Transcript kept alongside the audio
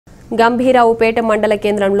గంభీరావుపేట మండల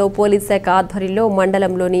కేంద్రంలో పోలీస్ శాఖ ఆధ్వర్యంలో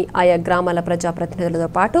మండలంలోని ఆయా గ్రామాల ప్రజాప్రతినిధులతో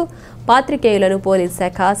పాటు పాత్రికేయులను పోలీస్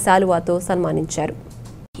శాఖ శాలువాతో సన్మానించారు.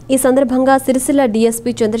 ఈ సందర్భంగా సిరిసిల్ల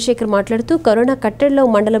డీఎస్పీ చంద్రశేఖర్ మాట్లాడుతూ కరోనా కట్టడిలో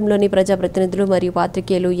మండలంలోని ప్రజాప్రతినిధులు మరియు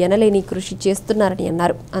పాత్రికేయులు ఎనలేని కృషి చేస్తున్నారని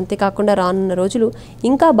అన్నారు. అంతేకాకుండా రానున్న రోజులు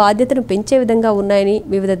ఇంకా బాధ్యతను పెంచే విధంగా ఉన్నాయని,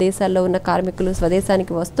 వివిధ దేశాల్లో ఉన్న కార్మికులు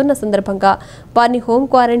స్వదేశానికి వస్తున్న సందర్భంగా వారిని హోం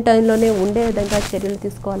క్వారంటైన్లోనే ఉండే విధంగా చర్యలు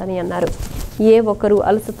తీసుకోవాలని అన్నారు. ఏ ఒక్కరూ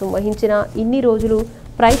అలసత్వం వహించినా ఇన్ని రోజులు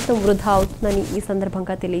ప్రయత్నం వృధా అవుతుందని ఈ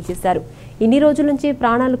సందర్భంగా తెలియజేశారు. ఇన్ని రోజుల నుంచి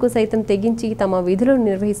ప్రాణాలకు సైతం తెగించి తమ విధులను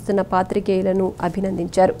నిర్వహిస్తున్న పాత్రికేయులను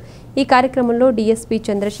అభినందించారు. ఈ కార్యక్రమంలో DSP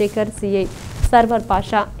Chandrasekhar, CI server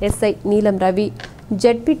Pasha, SI నీలం రవి,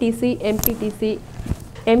 జెడ్పీటీసీ, ఎంపీటీసీ,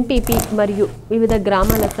 ఎంపీపీ మరియు వివిధ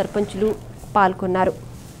గ్రామాల సర్పంచులు పాల్గొన్నారు.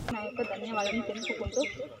 ధన్యవాదాలు తెలుపుకుంటూ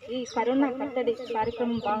ఈ కరోనా కట్టడి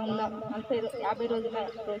కార్యక్రమం భాగంగా 50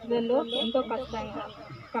 రోజులలో ఎంతో కష్టంగా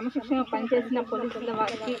క్రమశిక్షణగా పనిచేసిన పోలీసుల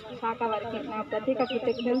వారికి, శాఖ వారికి నా ప్రత్యేక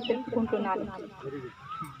కృతజ్ఞతలు తెలుపుకుంటున్నాను.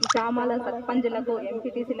 ఈ గ్రామాల సర్పంచులకు,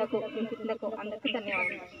 ఎంపీటీసీలకు, ఎంపీలకు అందరికీ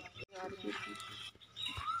ధన్యవాదాలు.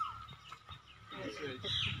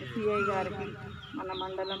 సిఐ గారికి, మన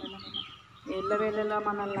మండలం ఎల్లవేళలా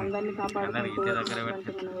మనల్ని అందరినీ కాపాడుకుంటూ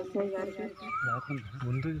మన ఎస్ఐ గారికి,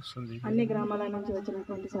 అన్ని గ్రామాల నుంచి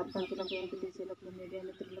వచ్చినటువంటి సర్పంచులకు, ఎంపీటీసీలకు, మీడియా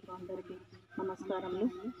మిత్రులకు అందరికీ నమస్కారములు.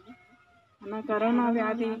 మన కరోనా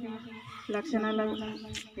వ్యాధి లక్షణాలు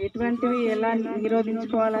ఎటువంటివి ఎలా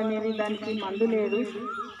నిరోధించుకోవాలనేది దానికి మందు లేదు.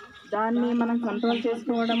 దాన్ని మనం కంట్రోల్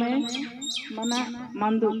చేసుకోవడమే మన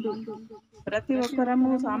మందు. ప్రతి ఒక్కరము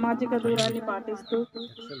సామాజిక దూరాన్ని పాటిస్తూ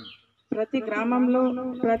ప్రతి గ్రామంలో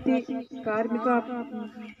ప్రతి కార్మిక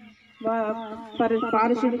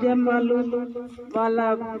పారిశుద్ధ్యం వాళ్ళు వాళ్ళ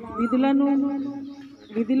విధులను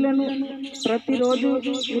ప్రతిరోజు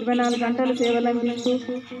 24 గంటలు సేవలందిస్తూ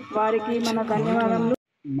వారికి మన ధన్యవాదాలు.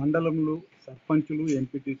 మండలంలో సర్పంచులు,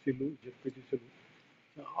 ఎంపీటీసీలు, జెడ్పీటీసీలు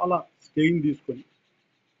చాలా స్టెయిన్ తీసుకొని,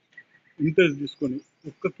 ఇంట్రెస్ట్ తీసుకొని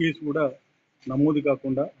ఒక్క కేసు కూడా నమోదు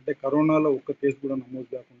కాకుండా, అంటే కరోనాలో ఒక్క కేసు కూడా నమోదు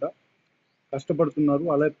కాకుండా కష్టపడుతున్నారు.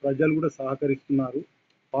 అలాగే ప్రజలు కూడా సహకరిస్తున్నారు.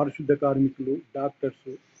 పారిశుద్ధ కార్మికులు, డాక్టర్స్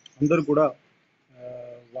అందరూ కూడా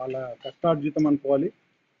వాళ్ళ కష్టార్జితం అనుకోవాలి.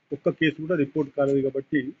 ఒక్క కేసు కూడా రిపోర్ట్ కాలేదు.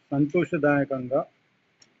 కాబట్టి సంతోషదాయకంగా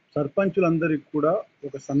సర్పంచులందరికీ కూడా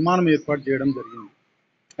ఒక సన్మానం ఏర్పాటు చేయడం జరిగింది.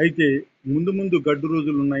 అయితే ముందు గడ్డు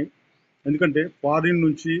రోజులు ఉన్నాయి. ఎందుకంటే ఫారిన్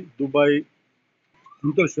నుంచి దుబాయ్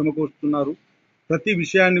ఎంతో శ్రమ కోరుతున్నారు. ప్రతి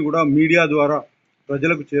విషయాన్ని కూడా మీడియా ద్వారా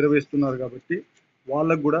ప్రజలకు చేరవేస్తున్నారు. కాబట్టి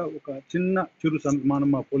వాళ్ళకు కూడా ఒక చిరు సన్మానం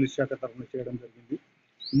మా పోలీస్ శాఖ తరఫున చేయడం జరిగింది.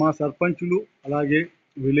 మా సర్పంచులు, అలాగే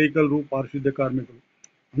విలేకరులు, పారిశుద్ధ కార్మికులు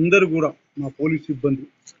అందరూ కూడా, మా పోలీస్ సిబ్బంది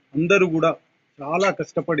అందరూ కూడా చాలా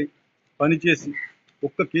కష్టపడి పనిచేసి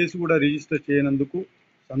ఒక్క కేసు కూడా రిజిస్టర్ చేయనందుకు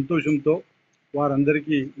సంతోషంతో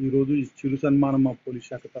వారందరికీ ఈరోజు ఈ చిరు సన్మానం మా పోలీస్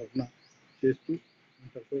శాఖ తరఫున చేస్తూ